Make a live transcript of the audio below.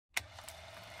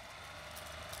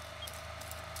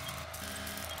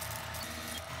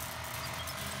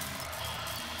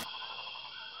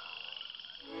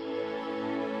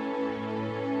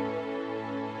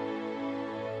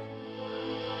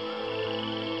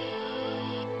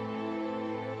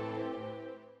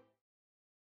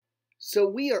So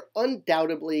we are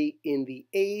undoubtedly in the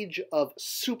age of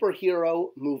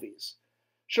superhero movies.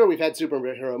 Sure, we've had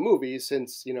superhero movies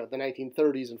since, the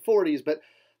 1930s and 40s, but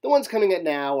the ones coming out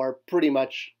now are pretty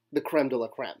much the creme de la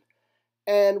creme.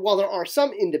 And while there are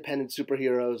some independent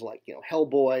superheroes like,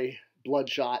 Hellboy,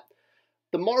 Bloodshot,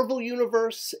 the Marvel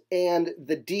Universe and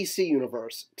the DC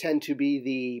Universe tend to be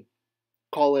the,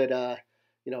 call it,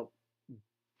 you know,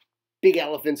 big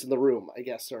elephants in the room, I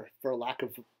guess, or for lack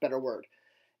of a better word.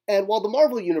 And while the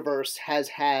Marvel Universe has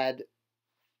had,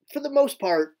 for the most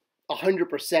part,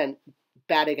 100%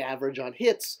 batting average on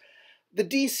hits, the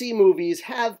DC movies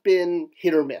have been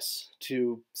hit or miss,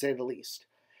 to say the least.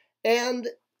 And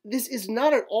this is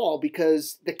not at all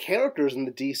because the characters in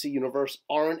the DC Universe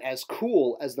aren't as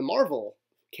cool as the Marvel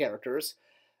characters.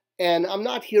 And I'm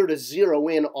not here to zero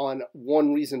in on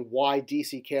one reason why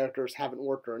DC characters haven't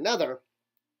worked or another.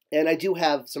 And I do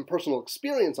have some personal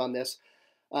experience on this.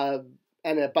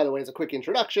 By the way, as a quick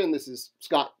introduction, this is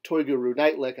Scott ToyGuru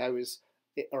Neitlich.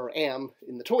 Am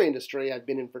in the toy industry. I've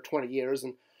been in for 20 years,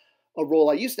 and a role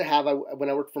I used to have when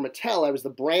I worked for Mattel, I was the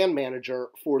brand manager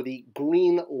for the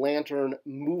Green Lantern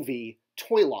movie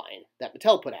toy line that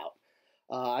Mattel put out.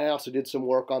 I also did some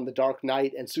work on The Dark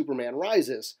Knight and Superman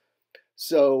Rises.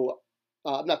 So,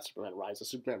 not Superman Rises,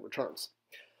 Superman Returns.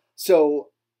 So,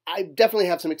 I definitely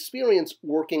have some experience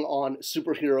working on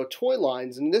superhero toy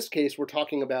lines. In this case, we're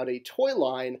talking about a toy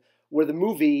line where the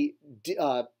movie,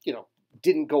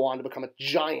 didn't go on to become a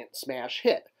giant smash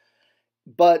hit.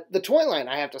 But the toy line,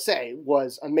 I have to say,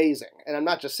 was amazing. And I'm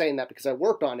not just saying that because I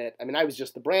worked on it. I mean, I was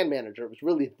just the brand manager. It was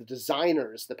really the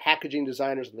designers, the packaging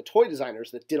designers, and the toy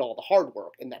designers that did all the hard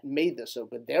work and that made this so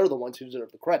good. They're the ones who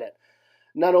deserve the credit.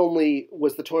 Not only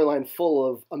was the toy line full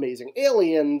of amazing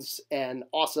aliens and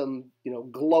awesome,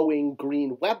 glowing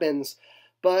green weapons,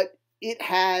 but it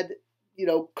had,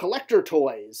 collector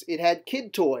toys, it had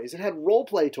kid toys, it had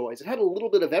role-play toys, it had a little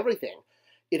bit of everything.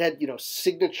 It had,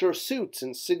 signature suits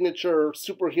and signature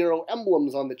superhero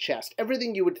emblems on the chest.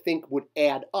 Everything you would think would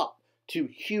add up to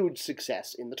huge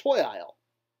success in the toy aisle.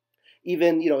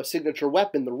 Even, a signature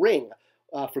weapon, the ring,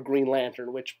 for Green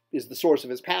Lantern, which is the source of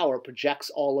his power, projects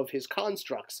all of his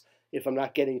constructs, if I'm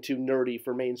not getting too nerdy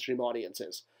for mainstream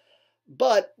audiences.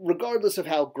 But regardless of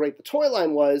how great the toy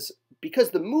line was,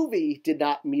 because the movie did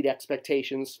not meet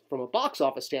expectations from a box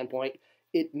office standpoint,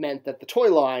 it meant that the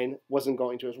toy line wasn't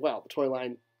going to as well. The toy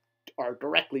line are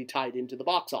directly tied into the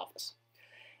box office.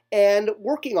 And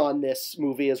working on this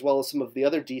movie, as well as some of the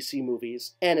other DC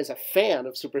movies, and as a fan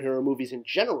of superhero movies in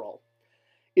general,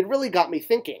 it really got me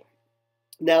thinking.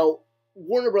 Now,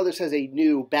 Warner Brothers has a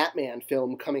new Batman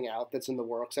film coming out that's in the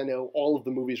works. I know all of the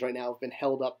movies right now have been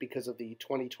held up because of the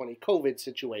 2020 COVID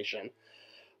situation,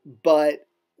 but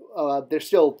there's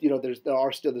still, there's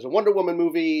a Wonder Woman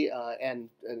movie and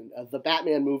the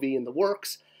Batman movie in the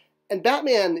works. And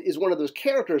Batman is one of those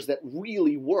characters that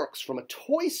really works from a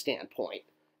toy standpoint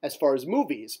as far as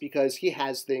movies, because he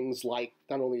has things like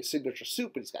not only a signature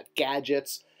suit, but he's got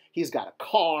gadgets, he's got a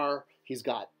car, he's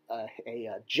got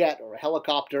a jet or a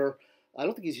helicopter. I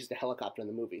don't think he's used a helicopter in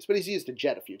the movies, but he's used a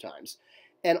jet a few times.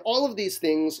 And all of these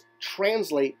things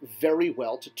translate very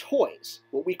well to toys,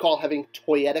 what we call having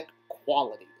toyetic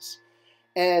qualities.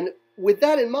 And with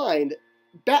that in mind,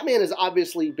 Batman has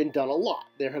obviously been done a lot.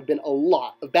 There have been a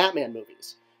lot of Batman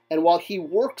movies. And while he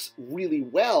works really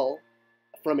well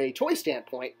from a toy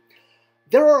standpoint,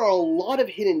 there are a lot of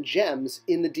hidden gems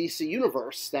in the DC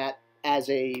universe that, as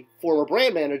a former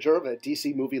brand manager of a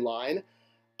DC movie line,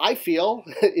 I feel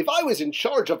if I was in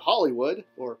charge of Hollywood,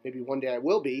 or maybe one day I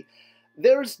will be,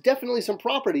 there's definitely some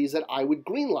properties that I would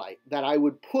greenlight, that I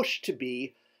would push to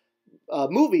be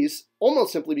movies,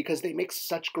 almost simply because they make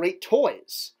such great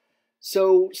toys.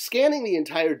 So scanning the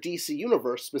entire DC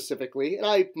universe specifically, and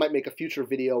I might make a future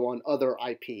video on other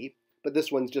IP, but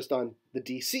this one's just on the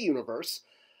DC universe,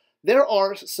 there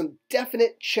are some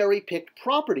definite cherry-picked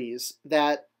properties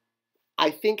that I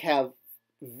think have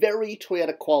very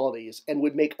toyetic qualities and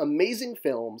would make amazing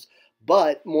films,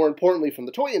 but more importantly from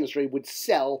the toy industry, would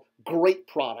sell great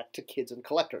product to kids and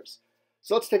collectors.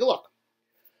 So let's take a look.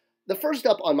 The first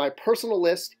up on my personal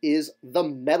list is the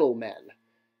Metal Men.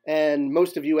 And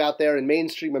most of you out there in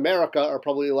mainstream America are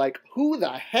probably like, who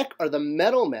the heck are the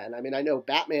Metal Men? I mean, I know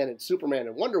Batman and Superman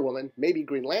and Wonder Woman, maybe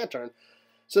Green Lantern.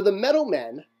 So the Metal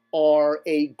Men are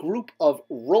a group of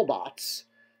robots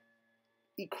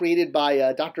created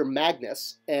by Dr.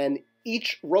 Magnus, and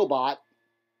each robot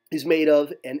is made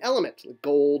of an element, like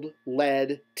gold,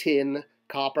 lead, tin,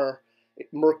 copper,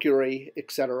 mercury,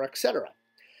 etc., etc.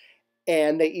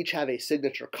 And they each have a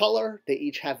signature color, they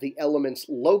each have the element's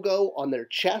logo on their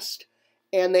chest,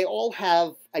 And they all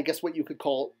have, I guess, what you could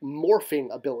call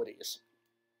morphing abilities,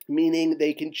 meaning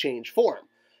they can change form.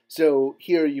 So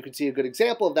here you can see a good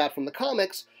example of that from the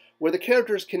comics, where the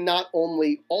characters can not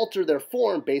only alter their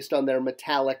form based on their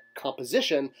metallic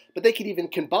composition, but they can even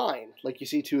combine, like you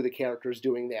see two of the characters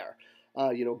doing there.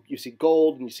 You see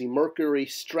gold and you see mercury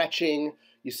stretching,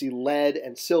 you see lead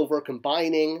and silver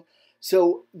combining.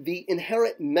 So the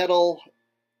inherent metal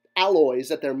alloys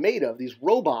that they're made of, these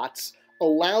robots,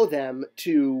 allow them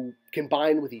to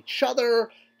combine with each other,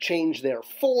 change their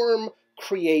form,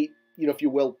 create, if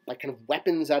you will, like kind of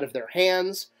weapons out of their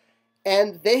hands.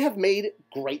 And they have made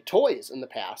great toys in the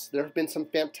past. There have been some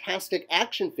fantastic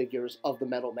action figures of the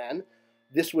Metal Men.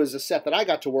 This was a set that I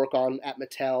got to work on at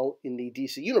Mattel in the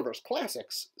DC Universe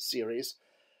Classics series.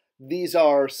 These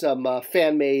are some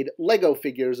fan-made Lego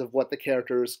figures of what the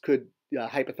characters could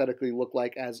hypothetically look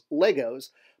like as Legos.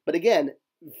 But again,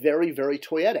 very, very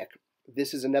toyetic.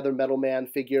 This is another Metal Man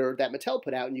figure that Mattel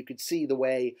put out, and you could see the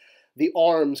way the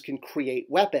arms can create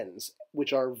weapons,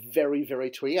 which are very,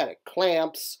 very toyetic.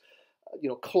 Clamps,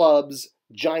 clubs,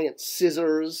 giant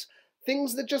scissors,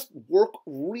 things that just work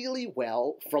really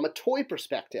well from a toy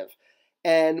perspective.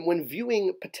 And when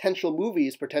viewing potential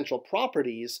movies, potential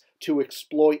properties to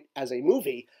exploit as a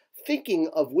movie, thinking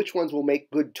of which ones will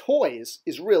make good toys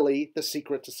is really the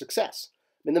secret to success.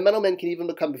 I mean, the Metal Men can even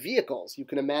become vehicles. You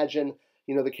can imagine,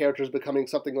 the characters becoming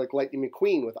something like Lightning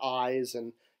McQueen with eyes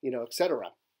and,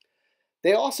 etc.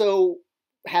 They also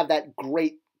have that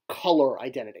great color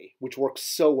identity, which works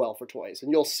so well for toys.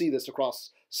 And you'll see this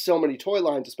across so many toy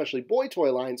lines, especially boy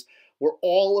toy lines, where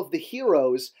all of the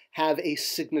heroes have a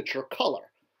signature color.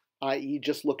 I.e.,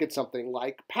 just look at something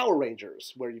like Power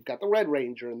Rangers, where you've got the Red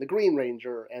Ranger and the Green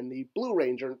Ranger and the Blue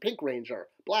Ranger and Pink Ranger,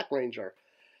 Black Ranger.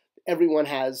 Everyone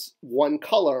has one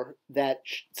color that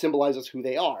symbolizes who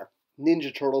they are.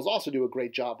 Ninja Turtles also do a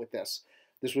great job with this.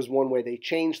 This was one way they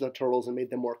changed the turtles and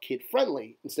made them more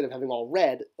kid-friendly. Instead of having all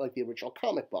red, like the original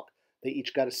comic book, they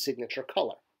each got a signature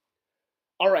color.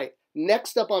 All right,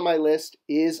 next up on my list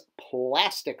is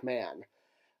Plastic Man.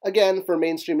 Again, for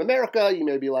mainstream America, you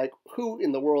may be like, who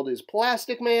in the world is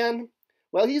Plastic Man?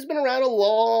 Well, he's been around a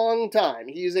long time.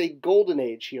 He's a Golden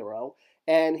Age hero,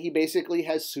 and he basically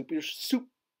has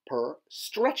super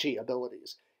stretchy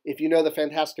abilities. If you know the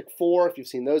Fantastic Four, if you've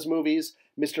seen those movies,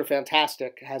 Mr.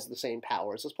 Fantastic has the same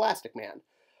powers as Plastic Man.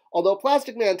 Although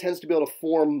Plastic Man tends to be able to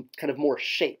form kind of more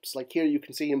shapes. Like here you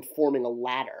can see him forming a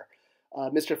ladder.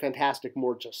 Mr. Fantastic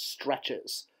more just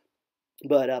stretches.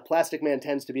 But Plastic Man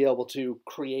tends to be able to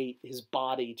create his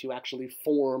body to actually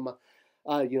form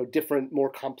different,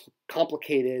 more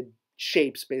complicated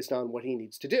shapes based on what he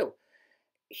needs to do.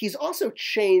 He's also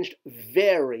changed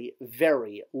very,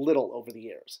 very little over the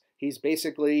years. He's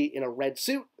basically in a red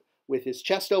suit with his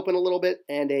chest open a little bit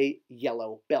and a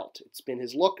yellow belt. It's been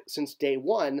his look since day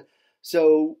one,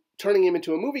 so turning him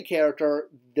into a movie character,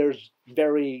 there's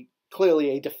very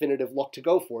clearly a definitive look to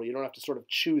go for. You don't have to sort of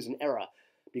choose an era,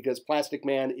 because Plastic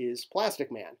Man is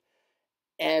Plastic Man.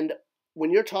 And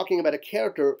when you're talking about a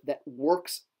character that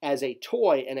works as a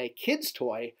toy and a kid's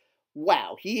toy,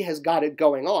 wow, he has got it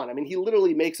going on. I mean, he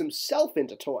literally makes himself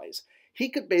into toys. He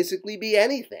could basically be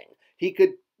anything. He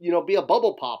could, be a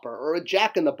bubble popper or a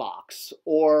jack-in-the-box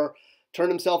or turn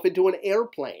himself into an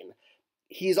airplane.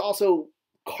 He's also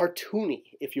cartoony,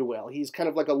 if you will. He's kind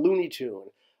of like a Looney Tune,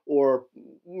 or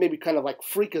maybe kind of like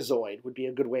Freakazoid would be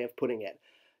a good way of putting it.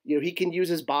 He can use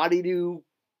his body to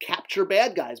capture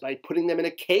bad guys by putting them in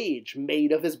a cage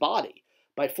made of his body,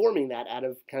 by forming that out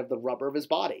of kind of the rubber of his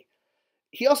body.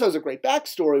 He also has a great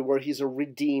backstory where he's a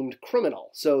redeemed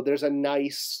criminal. So there's a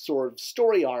nice sort of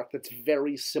story arc that's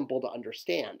very simple to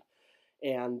understand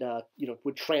and,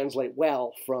 would translate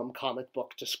well from comic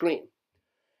book to screen.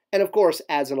 And of course,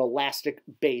 as an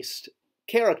elastic-based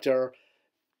character,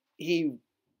 a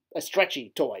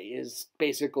stretchy toy is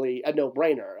basically a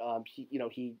no-brainer. And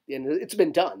it's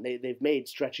been done. They've made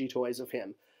stretchy toys of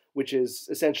him, which is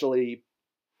essentially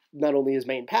not only his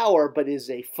main power, but is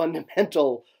a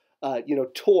fundamental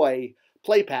toy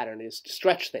play pattern, is to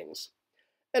stretch things.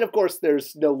 And of course,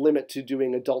 there's no limit to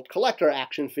doing adult collector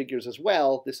action figures as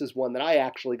well. This is one that I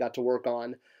actually got to work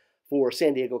on for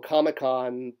San Diego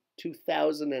Comic-Con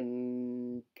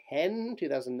 2010,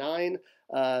 2009.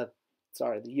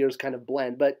 Sorry, the years kind of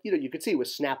blend, but you could see with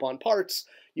snap-on parts,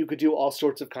 you could do all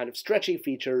sorts of kind of stretchy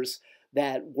features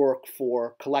that work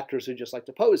for collectors who just like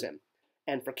to pose in.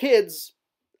 And for kids,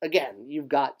 again, you've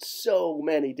got so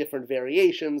many different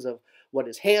variations of what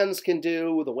his hands can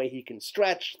do, the way he can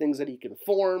stretch, things that he can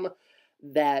form,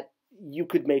 that you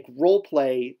could make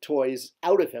role-play toys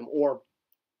out of him, or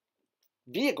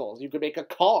vehicles. You could make a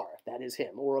car that is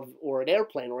him, or an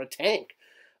airplane, or a tank.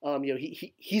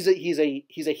 He's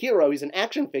a hero. He's an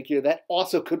action figure that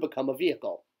also could become a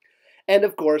vehicle. And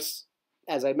of course,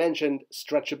 as I mentioned,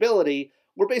 stretchability.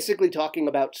 We're basically talking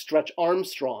about Stretch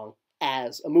Armstrong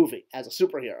as a movie, as a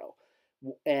superhero.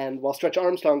 And while Stretch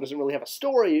Armstrong doesn't really have a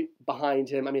story behind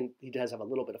him, I mean, he does have a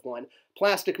little bit of one,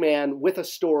 Plastic Man with a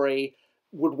story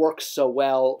would work so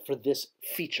well for this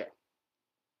feature.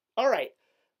 All right,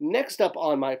 next up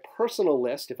on my personal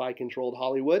list, if I controlled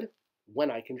Hollywood,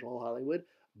 when I control Hollywood,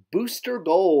 Booster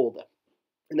Gold.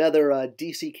 Another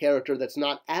DC character that's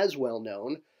not as well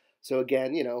known. So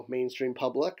again, mainstream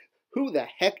public. Who the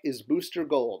heck is Booster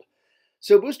Gold?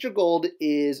 So Booster Gold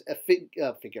is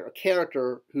a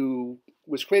character who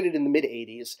was created in the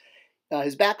mid-'80s.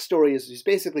 His backstory is he's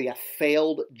basically a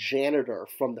failed janitor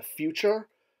from the future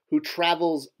who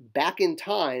travels back in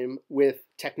time with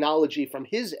technology from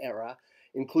his era,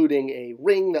 including a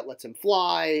ring that lets him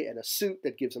fly and a suit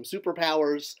that gives him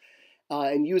superpowers.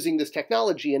 And using this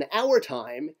technology in our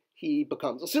time, he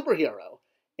becomes a superhero.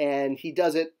 And he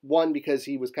does it, one, because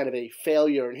he was kind of a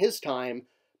failure in his time,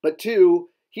 but two,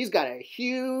 he's got a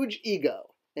huge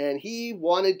ego, and he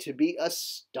wanted to be a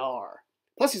star.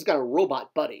 Plus, he's got a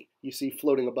robot buddy you see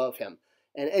floating above him.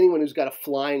 And anyone who's got a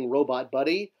flying robot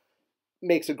buddy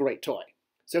makes a great toy.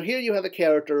 So here you have a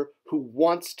character who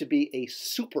wants to be a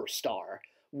superstar.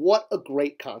 What a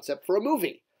great concept for a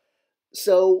movie.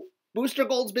 So Booster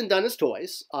Gold's been done as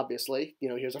toys, obviously.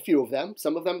 Here's a few of them.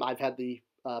 Some of them I've had the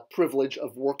privilege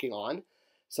of working on.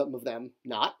 Some of them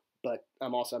not, but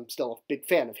I'm still a big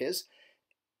fan of his.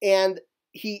 And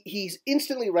he's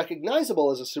instantly recognizable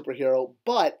as a superhero,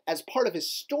 but as part of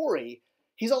his story,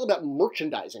 he's all about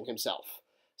merchandising himself.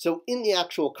 So in the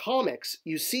actual comics,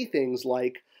 you see things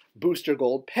like Booster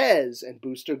Gold Pez, and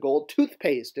Booster Gold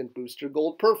toothpaste, and Booster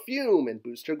Gold perfume, and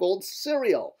Booster Gold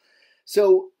cereal.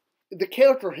 So the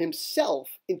character himself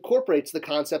incorporates the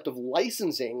concept of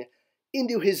licensing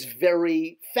into his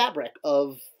very fabric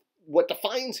of what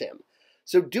defines him.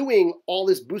 So doing all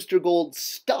this Booster Gold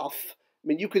stuff, I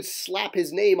mean, you could slap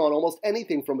his name on almost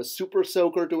anything from a Super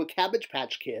Soaker to a Cabbage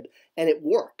Patch Kid, and it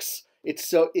works. It's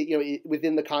so,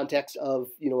 within the context of,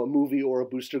 a movie or a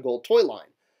Booster Gold toy line.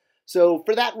 So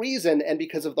for that reason, and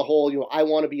because of the whole, I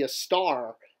want to be a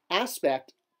star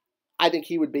aspect, I think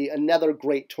he would be another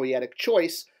great toyetic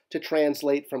choice to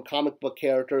translate from comic book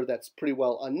character that's pretty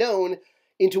well unknown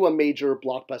into a major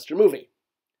blockbuster movie.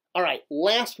 All right,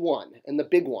 last one, and the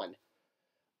big one.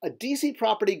 A DC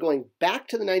property going back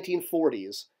to the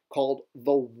 1940s called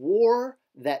The War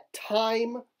That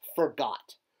Time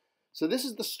Forgot. So this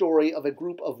is the story of a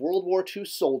group of World War II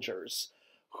soldiers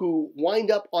who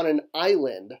wind up on an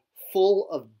island full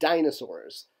of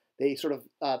dinosaurs. They sort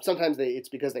of, sometimes it's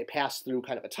because they pass through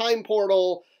kind of a time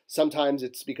portal. Sometimes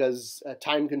it's because a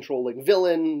time-controlling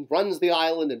villain runs the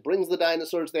island and brings the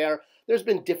dinosaurs there. There's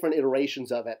been different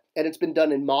iterations of it, and it's been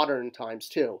done in modern times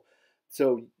too.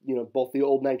 So, both the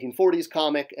old 1940s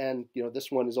comic and,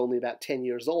 this one is only about 10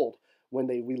 years old when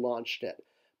they relaunched it.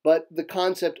 But the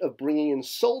concept of bringing in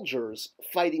soldiers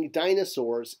fighting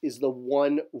dinosaurs is the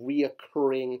one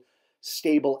reoccurring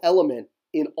stable element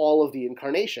in all of the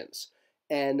incarnations.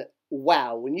 And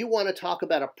wow, when you want to talk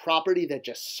about a property that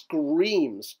just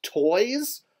screams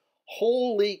toys,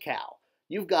 holy cow.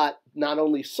 You've got not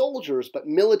only soldiers, but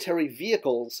military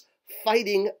vehicles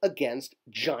fighting against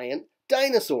giant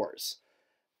dinosaurs.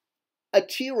 A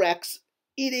T-Rex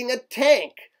eating a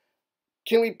tank.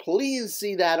 Can we please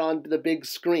see that on the big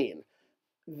screen?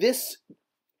 This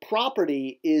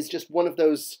property is just one of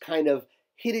those kind of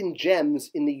hidden gems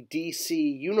in the DC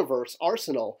universe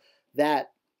arsenal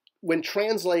that, when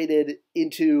translated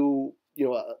into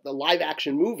the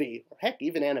live-action movie, or heck,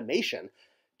 even animation,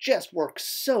 just works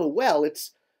so well.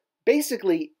 It's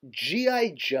basically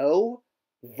G.I. Joe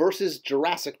versus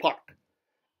Jurassic Park.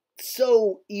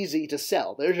 So easy to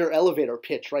sell. There's your elevator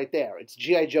pitch right there. It's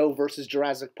G.I. Joe versus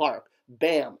Jurassic Park.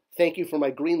 Bam. Thank you for my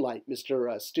green light,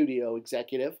 Mr. Studio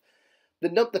Executive.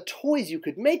 The toys you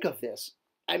could make of this,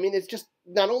 I mean, it's just,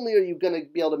 not only are you going to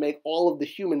be able to make all of the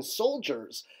human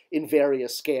soldiers in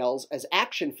various scales as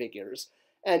action figures,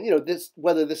 and,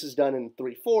 whether this is done in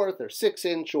 3/4 or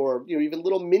 6-inch or, even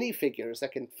little mini figures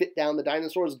that can fit down the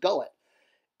dinosaur's gullet.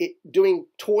 Doing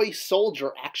toy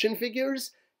soldier action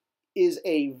figures is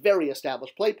a very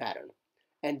established play pattern.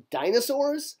 And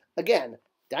dinosaurs, again,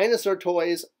 dinosaur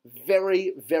toys,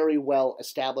 very, very well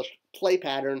established play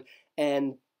pattern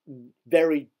and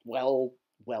very well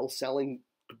selling,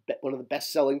 one of the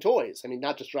best selling toys. I mean,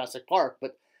 not just Jurassic Park,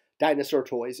 but dinosaur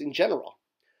toys in general.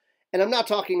 And I'm not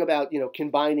talking about,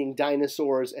 combining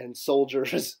dinosaurs and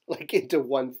soldiers like into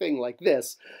one thing like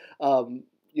this.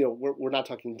 we're not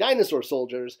talking dinosaur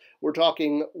soldiers. We're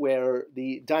talking where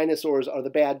the dinosaurs are the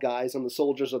bad guys and the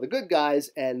soldiers are the good guys,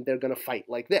 and they're going to fight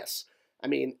like this. I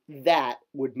mean, that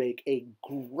would make a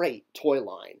great toy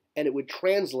line, and it would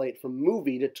translate from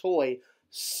movie to toy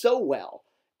so well.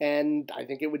 And I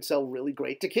think it would sell really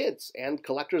great to kids and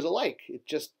collectors alike. It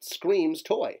just screams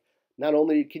toy. Not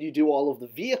only could you do all of the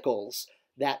vehicles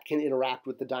that can interact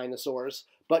with the dinosaurs,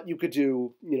 but you could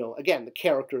do, again, the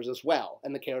characters as well.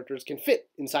 And the characters can fit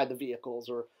inside the vehicles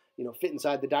or, fit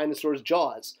inside the dinosaurs'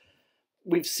 jaws.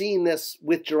 We've seen this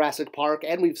with Jurassic Park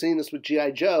and we've seen this with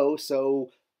G.I. Joe, so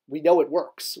we know it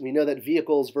works. We know that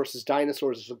vehicles versus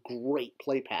dinosaurs is a great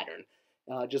play pattern.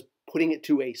 Just putting it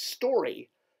to a story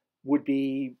would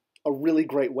be a really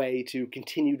great way to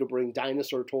continue to bring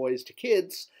dinosaur toys to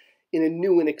kids in a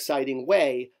new and exciting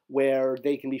way where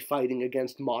they can be fighting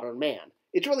against modern man.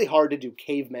 It's really hard to do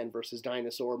cavemen versus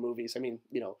dinosaur movies. I mean,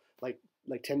 like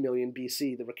 10 Million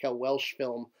BC, the Raquel Welch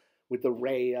film with the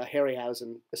Ray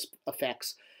Harryhausen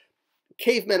effects.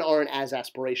 Cavemen aren't as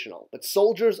aspirational, but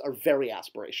soldiers are very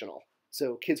aspirational.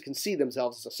 So kids can see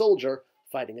themselves as a soldier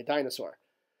fighting a dinosaur.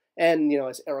 And,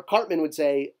 as Eric Cartman would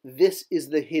say, this is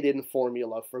the hidden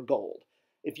formula for gold.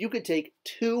 If you could take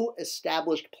two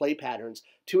established play patterns,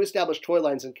 two established toy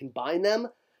lines, and combine them,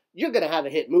 you're going to have a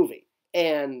hit movie.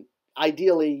 And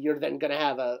ideally, you're then going to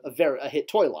have a hit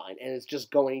toy line. And it's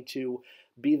just going to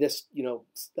be this,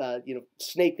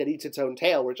 snake that eats its own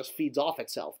tail where it just feeds off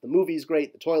itself. The movie's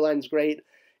great, the toy line's great,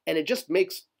 and it just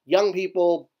makes young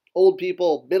people, old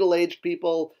people, middle-aged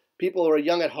people, people who are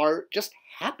young at heart, just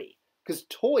happy. Because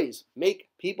toys make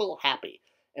people happy.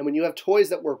 And when you have toys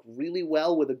that work really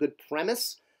well with a good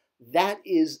premise, that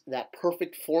is that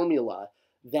perfect formula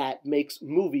that makes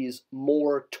movies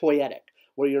more toyetic,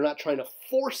 where you're not trying to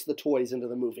force the toys into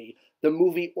the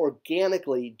movie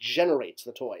organically generates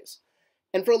the toys.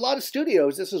 And for a lot of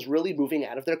studios, this is really moving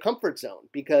out of their comfort zone,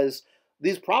 because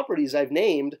these properties I've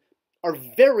named are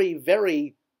very,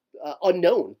 very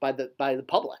unknown by the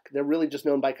public. They're really just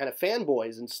known by kind of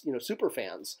fanboys and super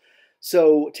fans.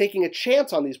 So taking a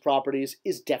chance on these properties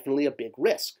is definitely a big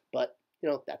risk, but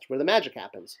that's where the magic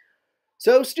happens.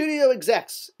 So studio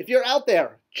execs, if you're out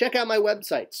there, check out my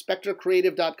website,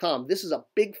 spectracreative.com. This is a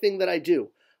big thing that I do.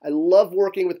 I love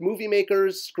working with movie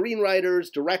makers,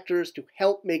 screenwriters, directors to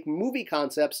help make movie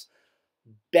concepts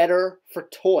better for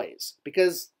toys.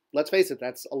 Because, let's face it,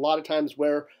 that's a lot of times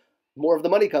where more of the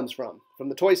money comes from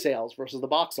the toy sales versus the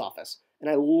box office. And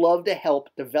I love to help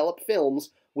develop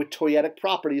films with toyetic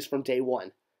properties from day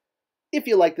one. If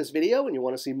you like this video and you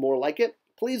want to see more like it,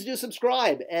 please do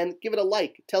subscribe and give it a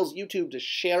like. It tells YouTube to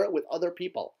share it with other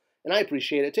people, and I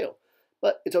appreciate it too.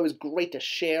 But it's always great to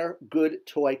share good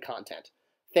toy content.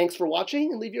 Thanks for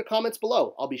watching, and leave your comments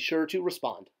below. I'll be sure to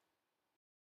respond.